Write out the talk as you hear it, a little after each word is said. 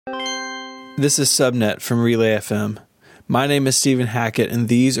This is Subnet from Relay FM. My name is Stephen Hackett, and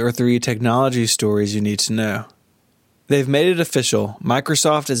these are 3 technology stories you need to know. They've made it official.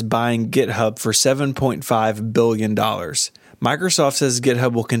 Microsoft is buying GitHub for $7.5 billion. Microsoft says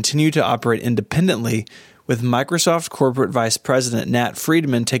GitHub will continue to operate independently, with Microsoft Corporate Vice President Nat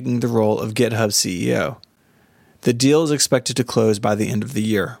Friedman taking the role of GitHub CEO. The deal is expected to close by the end of the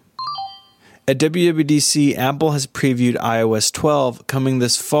year. At WWDC, Apple has previewed iOS 12 coming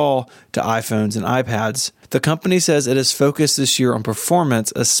this fall to iPhones and iPads. The company says it is focused this year on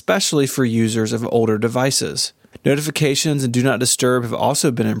performance, especially for users of older devices. Notifications and Do Not Disturb have also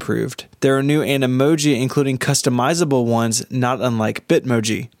been improved. There are new Animoji, including customizable ones not unlike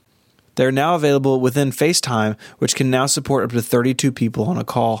Bitmoji. They are now available within FaceTime, which can now support up to 32 people on a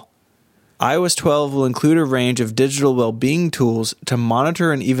call. iOS 12 will include a range of digital well-being tools to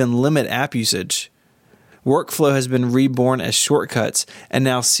monitor and even limit app usage. Workflow has been reborn as shortcuts, and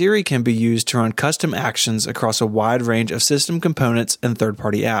now Siri can be used to run custom actions across a wide range of system components and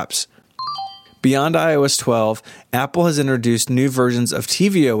third-party apps. Beyond iOS 12, Apple has introduced new versions of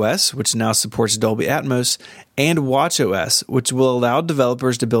tvOS, which now supports Dolby Atmos, and watchOS, which will allow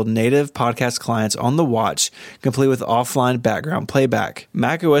developers to build native podcast clients on the watch, complete with offline background playback.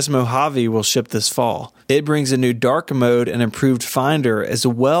 macOS Mojave will ship this fall. It brings a new dark mode and improved Finder, as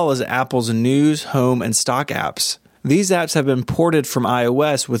well as Apple's news, home, and stock apps. These apps have been ported from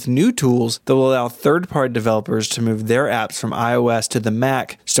iOS with new tools that will allow third-party developers to move their apps from iOS to the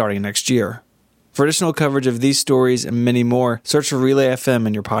Mac starting next year. For additional coverage of these stories and many more, search for Relay FM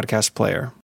in your podcast player.